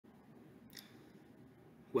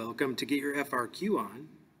Welcome to Get Your FRQ On.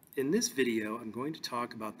 In this video, I'm going to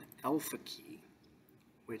talk about the alpha key,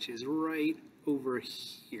 which is right over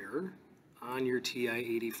here on your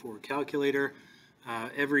TI-84 calculator.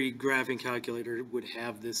 Every graphing calculator would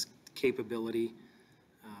have this capability.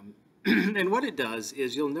 And what it does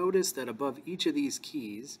is you'll notice that above each of these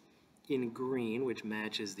keys in green, which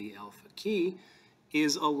matches the alpha key,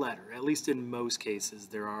 is a letter. At least in most cases.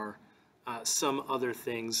 There are some other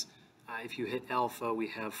things. If you hit alpha, we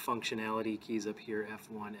have functionality keys up here,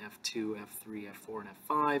 F1, F2, F3, F4, and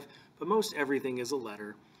F5, but most everything is a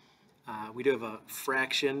letter. We do have a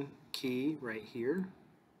fraction key right here.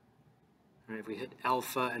 All right, if we hit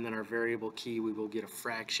alpha and then our variable key, we will get a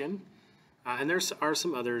fraction. And there are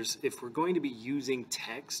some others. If we're going to be using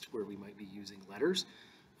text, where we might be using letters,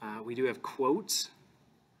 we do have quotes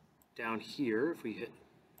down here. If we hit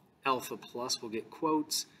alpha plus, we'll get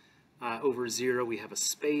quotes. Over 0, we have a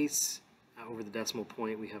space. Over the decimal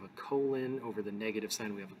point, we have a colon. Over the negative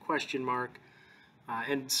sign, we have a question mark.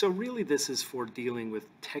 And so really this is for dealing with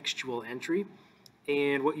textual entry.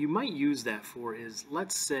 And what you might use that for is,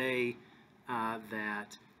 let's say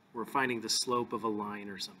that we're finding the slope of a line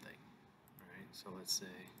or something. All right, so let's say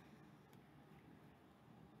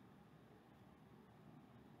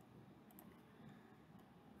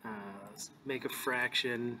let's make a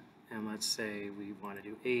fraction, and let's say we want to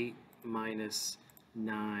do 8 minus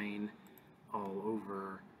 9 all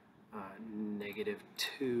over negative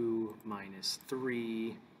 2 minus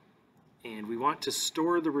 3, and we want to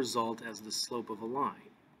store the result as the slope of a line.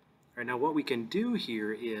 All right, now what we can do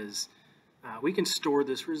here is we can store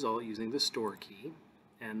this result using the store key,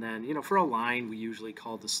 and then, for a line we usually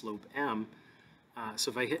call the slope m.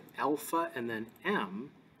 So if I hit alpha and then m,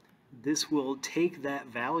 this will take that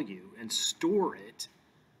value and store it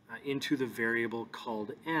into the variable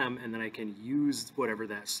called m, and then I can use whatever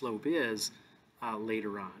that slope is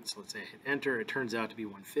later on. So let's say I hit enter, it turns out to be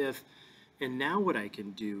 1/5. And now what I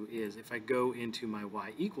can do is, if I go into my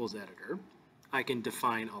y equals editor, I can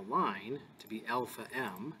define a line to be alpha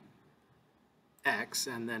m x,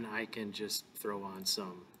 and then I can just throw on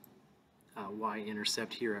some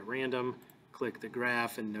y-intercept here at random, click the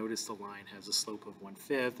graph, and notice the line has a slope of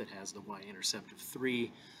 1/5. It has the y-intercept of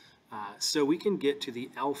 3. So we can get to the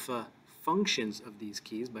alpha functions of these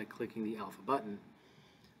keys by clicking the alpha button.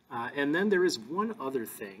 And then there is one other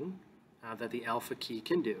thing that the alpha key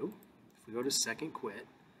can do. If we go to second quit,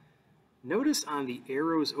 notice on the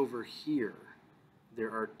arrows over here,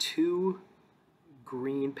 there are 2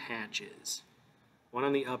 green patches. One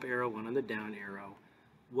on the up arrow, one on the down arrow.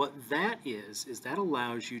 What that is that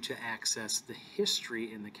allows you to access the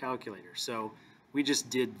history in the calculator. So we just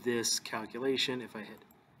did this calculation. If I hit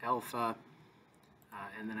alpha,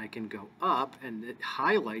 and then I can go up, and it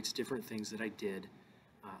highlights different things that I did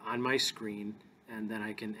on my screen, and then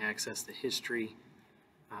I can access the history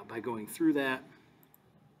by going through that.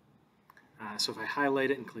 So if I highlight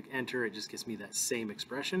it and click enter, it just gives me that same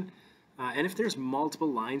expression. And if there's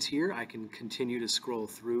multiple lines here, I can continue to scroll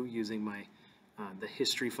through using my the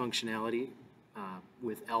history functionality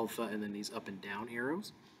with alpha and then these up and down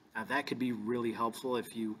arrows. That could be really helpful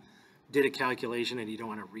if you did a calculation and you don't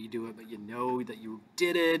want to redo it, but you know that you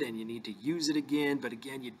did it and you need to use it again, but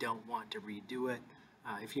again, you don't want to redo it.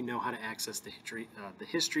 If you know how to access the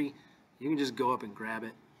history, you can just go up and grab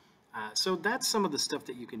it. So that's some of the stuff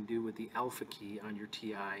that you can do with the alpha key on your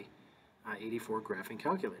TI-84 graphing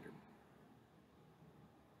calculator.